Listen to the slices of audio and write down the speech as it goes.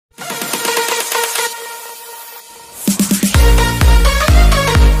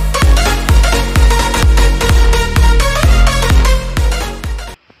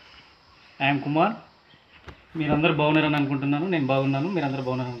కుమార్. మీరందరూ బాగున్నారని అనుకుంటున్నాను. నేను బాగున్నాను, మీరందరూ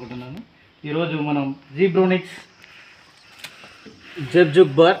బాగున్నారని అనుకుంటున్నాను. ఈరోజు మనం Zebronics Zeb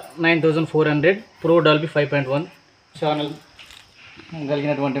Juke Bar 9400 Pro Dolby 5.1 channel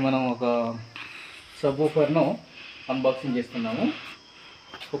కలిగినటువంటి మనం ఒక సబ్‌వూఫర్ను అన్బాక్సింగ్ చేస్తున్నాము.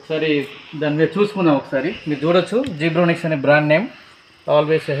 ఒకసారి దాని మీద చూసుకుందాం. ఒకసారి మీరు చూడొచ్చు, Zebronics అనే బ్రాండ్ నేమ్,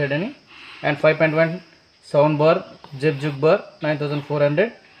 ఆల్వేస్ అహెడ్ అని, and 5.1 sound bar, Zeb Juke Bar 9400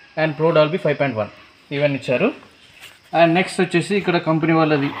 and Pro Dolby 5.1 ఇవన్నీ ఇచ్చారు. అండ్ నెక్స్ట్ వచ్చేసి ఇక్కడ కంపెనీ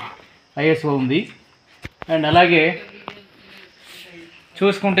వాళ్ళది ISO ఉంది. అండ్ అలాగే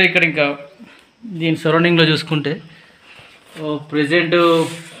చూసుకుంటే ఇక్కడ ఇంకా దీని సరౌండింగ్లో చూసుకుంటే ప్రెజెంట్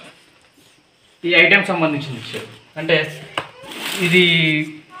ఈ ఐటెం సంబంధించింది ఇచ్చారు. అంటే ఇది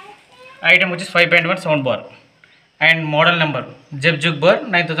ఐటెం వచ్చేసి 5.1 sound bar and model number Zeb Juke Bar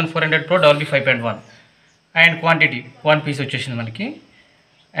 9400 Pro Dolby 5.1 and quantity 1 piece వచ్చేసింది మనకి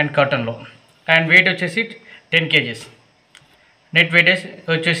అండ్ కాటన్లో. అండ్ వెయిట్ వచ్చేసి 10 kgs, నెట్ వెయిటేజ్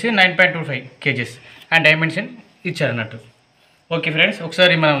వచ్చేసి 9.25 kgs and dimension ఇచ్చారన్నట్టు. Okay friends,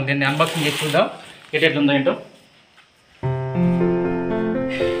 ఒకసారి మనం దీన్ని అన్బాక్సింగ్ చేసి చూద్దాం ఎట్లా ఏంటో.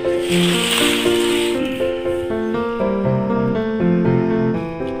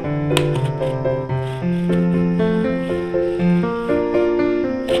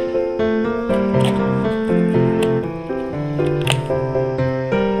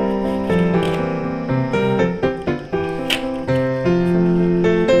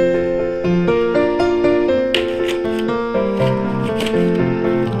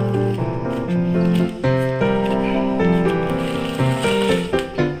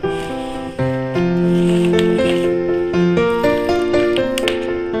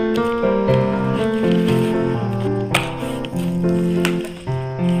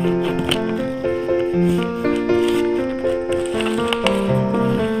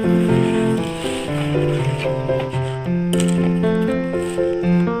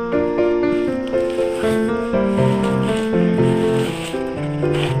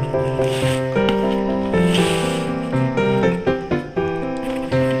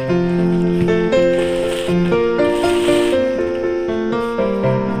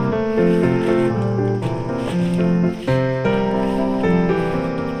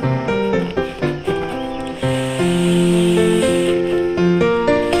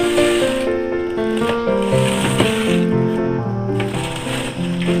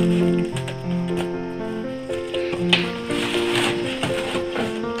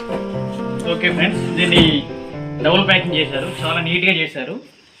 ఓకే ఫ్రెండ్స్, దీన్ని డబుల్ ప్యాకింగ్ చేశారు, చాలా నీట్గా చేశారు.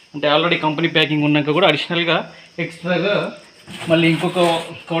 అంటే ఆల్రెడీ కంపెనీ ప్యాకింగ్ ఉన్నాక కూడా అడిషనల్గా ఎక్స్ట్రాగా మళ్ళీ ఇంకొక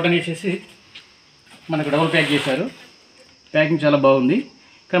కాటన్ వేసేసి మనకు డబుల్ ప్యాక్ చేశారు. ప్యాకింగ్ చాలా బాగుంది.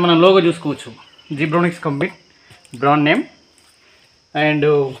 ఇక్కడ మనం లోగో చూసుకోవచ్చు, Zebronics company brand name and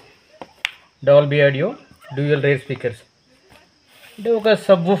Dolby audio dual rare speakers. అంటే ఒక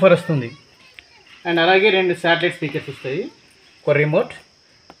సబ్ వూఫర్ వస్తుంది అండ్ అలాగే 2 శాటిలైట్ స్పీకర్స్ వస్తాయి, ఒక రిమోట్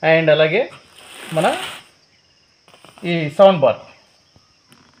అండ్ అలాగే మన ఈ సౌండ్ బార్.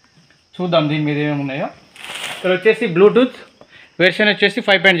 చూద్దాం దీని మీద ఏమేమి ఉన్నాయో. ఇక్కడ వచ్చేసి బ్లూటూత్ వెర్షన్ వచ్చేసి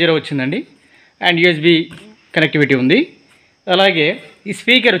 5.0 వచ్చిందండి అండ్ USB కనెక్టివిటీ ఉంది. అలాగే ఈ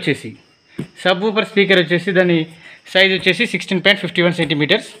స్పీకర్ వచ్చేసి సబ్ వూఫర్ స్పీకర్ వచ్చేసి దాని సైజ్ వచ్చేసి 16.51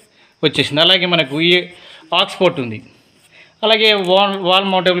 సెంటీమీటర్స్ వచ్చేసింది. అలాగే మనకు ఈ ఆక్స్ పోర్ట్ ఉంది. అలాగే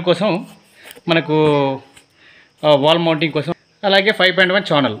వాల్ మౌంటబుల్ కోసం మనకు వాల్ మౌంటింగ్ కోసం అలాగే 5.1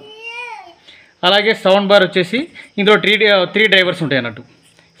 ఛానల్. అలాగే సౌండ్ బార్ వచ్చేసి ఇందులో 3 డ్రైవర్స్ ఉంటాయి అన్నట్టు.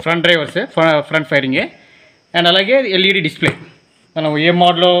 Front డ్రైవర్సే, front ఫైరింగే. అండ్ అలాగే LED డిస్ప్లే, మనం ఏ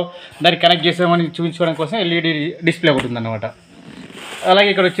మోడ్లో దాన్ని కనెక్ట్ చేసామని చూపించుకోవడం కోసం LED డిస్ప్లే ఒకటి ఉందన్నమాట. అలాగే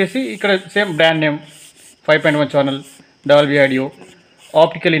ఇక్కడ వచ్చేసి ఇక్కడ same brand name 5.1 channel, Dolby audio,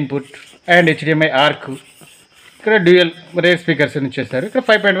 optical input and HDMI arc. ఇక్కడ డ్యూయల్ రేర్ స్పీకర్స్ ఇచ్చేస్తారు. ఇక్కడ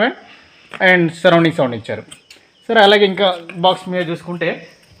 5.1 అండ్ సరౌండింగ్ సౌండ్ ఇచ్చారు. సరే, అలాగే ఇంకా బాక్స్ మీద చూసుకుంటే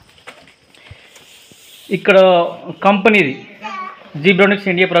ఇక్కడ కంపెనీది Zebronics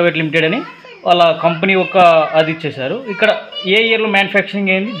ఇండియా ప్రైవేట్ లిమిటెడ్ అని వాళ్ళ కంపెనీ ఒక అది ఇచ్చేశారు. ఇక్కడ ఏ ఇయర్లో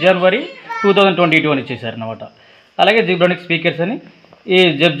మ్యానుఫ్యాక్చరింగ్ అయింది, జనవరి 2022 అని ఇచ్చేసారు అన్నమాట. అలాగే Zebronics స్పీకర్స్ అని ఈ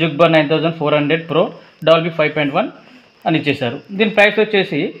Zeb Juke Bar 9400 Pro Dolby 5.1 అని ఇచ్చేసారు. దీని ప్రైస్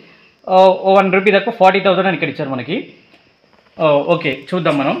వచ్చేసి 1 రూపీ తక్కువ 40,000 అని ఇక్కడ ఇచ్చారు మనకి. ఓకే,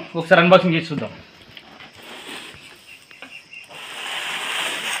 చూద్దాం, మనం ఒకసారి అన్బాక్సింగ్ చేసి చూద్దాం.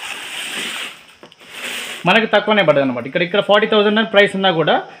 మనకి తక్కువనే పడ్డది అనమాట. ఇక్కడ 40,000 అని ప్రైస్ ఉన్నా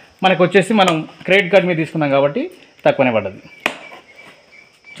కూడా మనకు వచ్చేసి మనం క్రెడిట్ కార్డ్ మీద తీసుకున్నాం కాబట్టి తక్కువనే పడ్డది.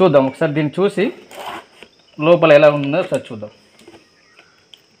 చూద్దాం ఒకసారి, దీన్ని చూసి లోపల ఎలా ఉందో ఒకసారి చూద్దాం.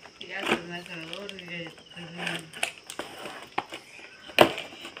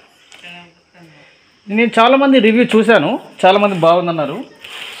 నేను చాలామంది రివ్యూ చూశాను, చాలామంది బాగుందన్నారు.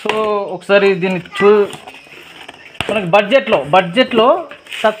 సో ఒకసారి దీన్ని మనకి బడ్జెట్లో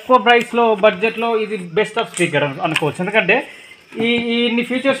తక్కువ ప్రైస్లో బడ్జెట్లో ఇది బెస్ట్ ఆఫ్ స్పీకర్ అనుకోవచ్చు. ఎందుకంటే ఇన్ని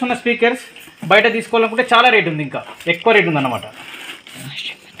ఫీచర్స్ ఉన్న స్పీకర్స్ బయట తీసుకోవాలనుకుంటే చాలా రేట్ ఉంది, ఇంకా ఎక్కువ రేట్ ఉందన్నమాట.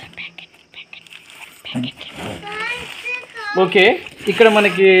 ఓకే, ఇక్కడ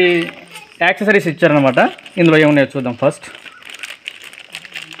మనకి యాక్సెసరీస్ ఇచ్చారనమాట. ఇందులో ఏమున్నాయో చూద్దాం. ఫస్ట్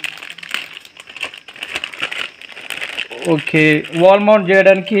ఓకే, వాల్ మౌంట్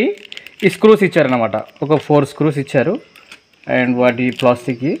చేయడానికి ఈ స్క్రూస్ ఇచ్చారనమాట. ఒక 4 స్క్రూస్ ఇచ్చారు అండ్ వాటి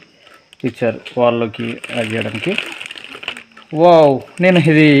ప్లాస్టిక్ ఇచ్చారు వాల్లోకి యాడ్ చేయడానికి. వావ్, నేను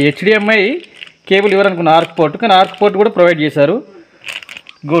ఇది HDMI కేబుల్ ఇవ్వరనుకున్న ఆర్క్ పోర్ట్, కానీ ఆర్క్ పోర్ట్ కూడా ప్రొవైడ్ చేశారు.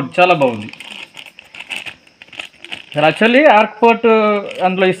 గుడ్, చాలా బాగుంది. యాక్చువల్లీ ఆర్క్ పోర్ట్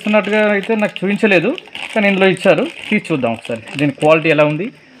అందులో ఇస్తున్నట్టుగా అయితే నాకు చూపించలేదు, కానీ ఇందులో ఇచ్చారు. తీసి చూద్దాం ఒకసారి దీని క్వాలిటీ ఎలా ఉంది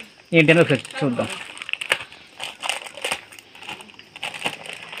ఏంటి అని ఒకసారి చూద్దాం.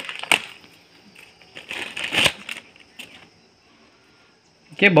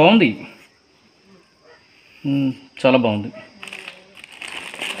 ఓకే, బాగుంది, చాలా బాగుంది.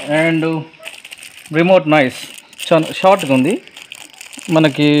 అండ్ రిమోట్ నైస్, చాలా షార్ట్గా ఉంది.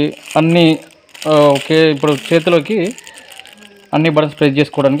 మనకి అన్నీ ఓకే, ఇప్పుడు చేతిలోకి అన్ని బటన్స్ ప్రెస్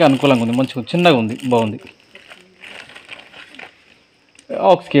చేసుకోవడానికి అనుకూలంగా ఉంది. మంచిగా చిన్నగా ఉంది, బాగుంది.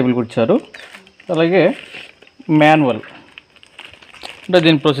 ఆక్స్ కేబుల్ కూడా ఇచ్చారు. అలాగే మాన్యువల్, అంటే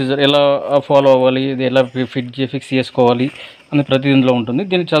దీని ప్రొసీజర్ ఎలా ఫాలో అవ్వాలి, ఇది ఎలా ఫిక్స్ చేసుకోవాలి అని ప్రతి ఇందులో ఉంటుంది.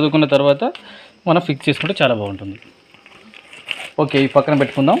 దీన్ని చదువుకున్న తర్వాత మనం ఫిక్స్ చేసుకుంటే చాలా బాగుంటుంది. ఓకే, ఈ పక్కన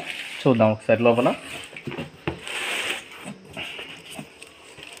పెట్టుకుందాం, చూద్దాం ఒకసారి లోపల.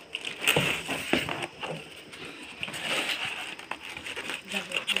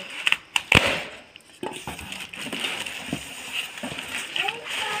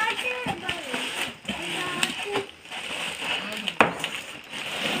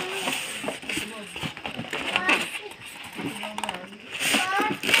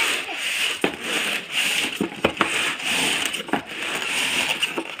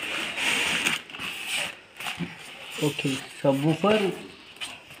 ఓకే, సబ్వూఫర్,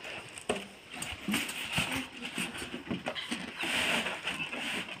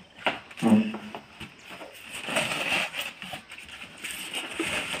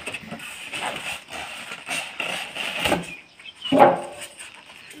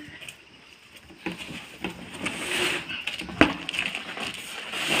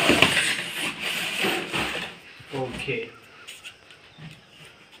 ఓకే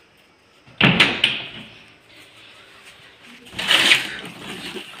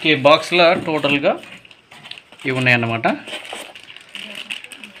ఓకే, బాక్స్లో టోటల్గా ఇవి ఉన్నాయన్నమాట.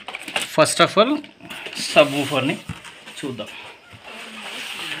 ఫస్ట్ ఆఫ్ ఆల్ సబ్వూఫర్ని చూద్దాం.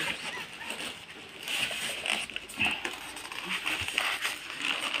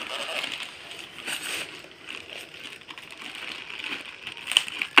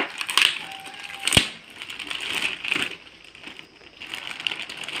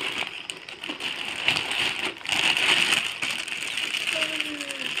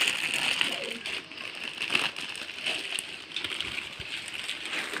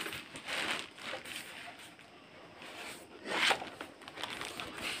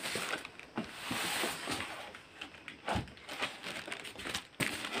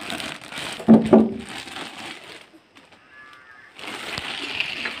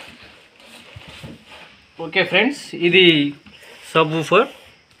 ఓకే ఫ్రెండ్స్, ఇది సబ్వూఫర్.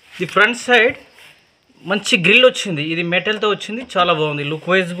 ది ఫ్రంట్ సైడ్ మంచి గ్రిల్ వచ్చింది, ఇది మెటల్తో వచ్చింది, చాలా బాగుంది. లుక్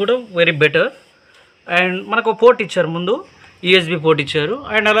వైజ్ కూడా వెరీ బెటర్. అండ్ మనకు పోర్ట్ ఇచ్చారు, ముందు USB పోర్ట్ ఇచ్చారు.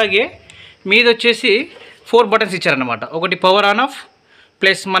 అండ్ అలాగే మీద వచ్చేసి 4 బటన్స్ ఇచ్చారన్నమాట. ఒకటి పవర్ ఆన్ ఆఫ్,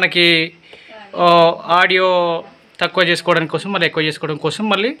 ప్లస్ మనకి ఆడియో తక్కువ చేసుకోవడానికి కోసం, మళ్ళీ ఎక్కువ చేసుకోవడం కోసం,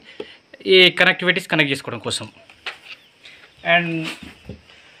 మళ్ళీ ఈ కనెక్టివిటీస్ కనెక్ట్ చేసుకోవడం కోసం. అండ్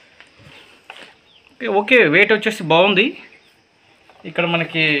ఓకే, వెయిట్ వచ్చేసి బాగుంది. ఇక్కడ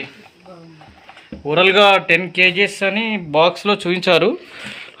మనకి ఓవరాల్గా 10 kgs అని బాక్స్లో చూపించారు,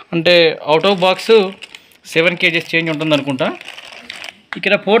 అంటే out of box 7 kgs change ఉంటుంది అనుకుంటా.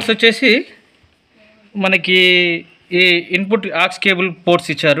 ఇక్కడ పోర్ట్స్ వచ్చేసి మనకి ఈ ఇన్పుట్ ఆక్స్ కేబుల్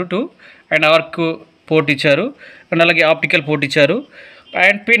పోర్ట్స్ ఇచ్చారు 2, అండ్ ఆర్క్ పోర్ట్ ఇచ్చారు, అండ్ అలాగే ఆప్టికల్ పోర్ట్ ఇచ్చారు.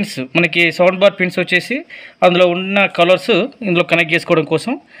 అండ్ పిన్స్, మనకి సౌండ్ బార్ పిన్స్ వచ్చేసి అందులో ఉన్న కలర్స్ ఇందులో కనెక్ట్ చేసుకోవడం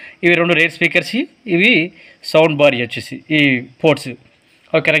కోసం. ఇవి 2 రేర్ స్పీకర్స్, ఇవి సౌండ్ బార్ వచ్చేసి ఈ పోర్ట్స్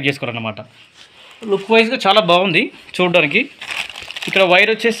అవి కనెక్ట్ చేసుకోవడం అన్నమాట. లుక్ వైజ్గా చాలా బాగుంది చూడడానికి. ఇక్కడ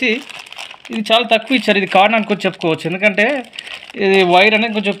వైర్ వచ్చేసి ఇది చాలా తక్కువ ఇచ్చారు, ఇది కారణం అనుకొని చెప్పుకోవచ్చు. ఎందుకంటే ఇది వైర్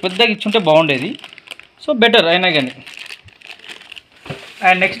అనేది కొంచెం పెద్దగా ఇచ్చుంటే బాగుండేది. సో బెటర్ అయినా కానీ.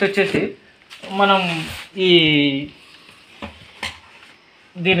 అండ్ నెక్స్ట్ వచ్చేసి మనం ఈ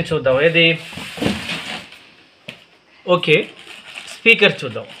దీన్ని చూద్దాం. ఏది ఓకే స్పీకర్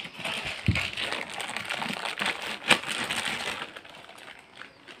చూద్దాం.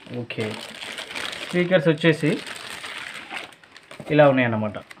 ఓకే స్పీకర్స్ వచ్చేసి ఇలా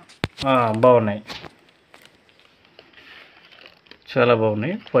ఉన్నాయన్నమాట. బాగున్నాయి, చాలా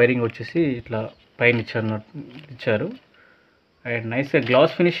బాగున్నాయి. వైరింగ్ వచ్చేసి ఇట్లా పైన ఇచ్చారు అండ్ నైస్గా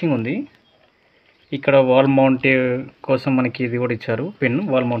గ్లాస్ ఫినిషింగ్ ఉంది. ఇక్కడ వాల్ మౌంట్ కోసం మనకి ఇది కూడా ఇచ్చారు, pin,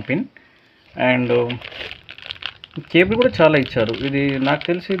 wall mount pin. And cable కూడా చాలా ఇచ్చారు. ఇది నాకు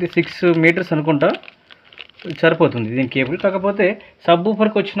తెలిసి ఇది 6 మీటర్స్ అనుకుంటా, సరిపోతుంది దీని కేబుల్. కాకపోతే సబ్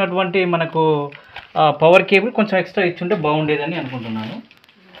ఊఫర్కి వచ్చినటువంటి మనకు పవర్ కేబుల్ కొంచెం ఎక్స్ట్రా ఇచ్చుంటే బాగుండేదని అనుకుంటున్నాను.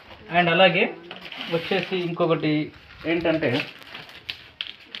 అండ్ అలాగే వచ్చేసి ఇంకొకటి ఏంటంటే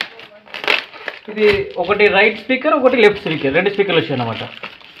ఇది ఒకటి రైట్ స్పీకర్, ఒకటి లెఫ్ట్ స్పీకర్, 2 స్పీకర్లు వచ్చాయి అన్నమాట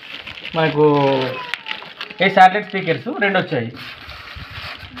మనకు. శాటిలైట్ స్పీకర్స్ 2 వచ్చాయి.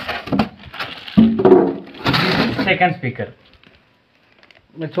 సెకండ్ స్పీకర్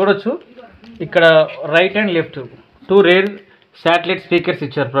మీరు చూడొచ్చు, ఇక్కడ right and left 2 rare satellite speakers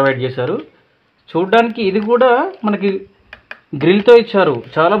ఇచ్చారు, ప్రొవైడ్ చేశారు. చూడడానికి ఇది కూడా మనకి గ్రిల్తో ఇచ్చారు,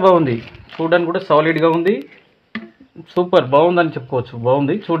 చాలా బాగుంది. చూడడానికి కూడా సాలిడ్గా ఉంది, సూపర్ బాగుందని చెప్పుకోవచ్చు.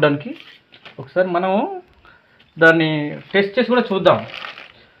 బాగుంది చూడడానికి. ఒకసారి మనం దాన్ని టెస్ట్ చేసి కూడా చూద్దాం.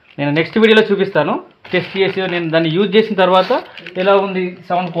 నేను నెక్స్ట్ వీడియోలో చూపిస్తాను. టెస్ట్ చేసి నేను దాన్ని యూజ్ చేసిన తర్వాత ఎలా ఉంది,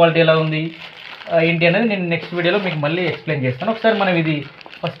 సౌండ్ క్వాలిటీ ఎలా ఉంది ఏంటి అనేది నేను నెక్స్ట్ వీడియోలో మీకు మళ్ళీ ఎక్స్ప్లెయిన్ చేస్తాను. ఒకసారి మనం ఇది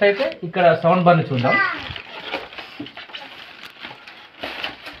ఫస్ట్ అయితే ఇక్కడ సౌండ్ బార్ని చూద్దాం.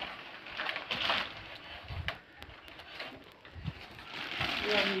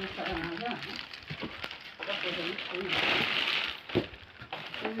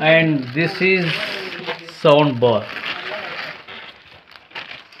 And this is sound bar.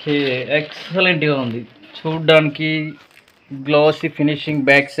 Okay ఎక్సలెంట్గా ఉంది చూడడానికి. Glossy finishing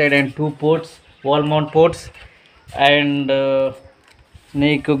back side and 2 ports, wall mount ports. And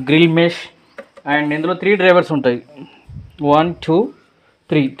నీకు గ్రిల్ మెష్. అండ్ ఇందులో 3 డ్రైవర్స్ ఉంటాయి. 1 2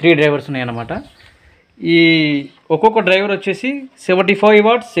 3 డ్రైవర్స్ ఉన్నాయి అన్నమాట. ఈ ఒక్కొక్క డ్రైవర్ వచ్చేసి 75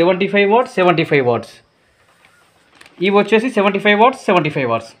 వాట్స్, 75 వాట్స్, 75 వాట్స్. ఇవి వచ్చేసి 75 వాట్స్, 75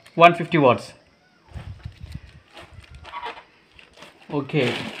 వాట్స్, 150 వాట్స్. ఓకే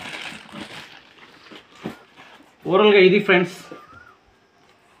ఓవరాల్గా ఇది ఫ్రెండ్స్.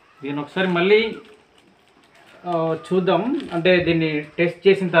 దీన్ని ఒకసారి మళ్ళీ చూద్దాం. అంటే దీన్ని టెస్ట్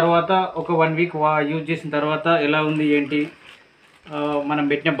చేసిన తర్వాత ఒక 1 వీక్ యూజ్ చేసిన తర్వాత ఎలా ఉంది ఏంటి, మనం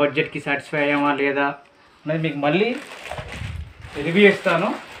పెట్టిన బడ్జెట్కి సాటిస్ఫై అయ్యామా లేదా అనేది మీకు మళ్ళీ రివ్యూ ఇస్తాను,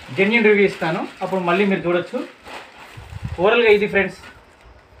 జెన్యూన్ రివ్యూ ఇస్తాను. అప్పుడు మళ్ళీ మీరు చూడొచ్చు. ఓవరాల్గా ఇది ఫ్రెండ్స్,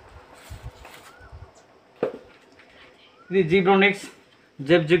 ఇది Zebronics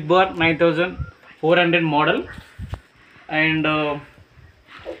Zeb Juke bar 9400 model. And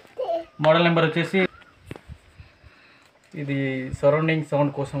model number వచ్చేసి ఇది సరౌండింగ్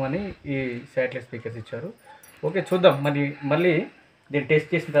సౌండ్ కోసం అని ఈ శాటిలైట్ స్పీకర్స్ ఇచ్చారు. ఓకే చూద్దాం మరి మళ్ళీ దీన్ని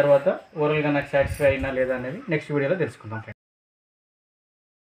టెస్ట్ చేసిన తర్వాత ఓవరాల్గా నాకు సాటిస్ఫై అయినా లేదా అనేది నెక్స్ట్ వీడియోలో తెలుసుకుందాం.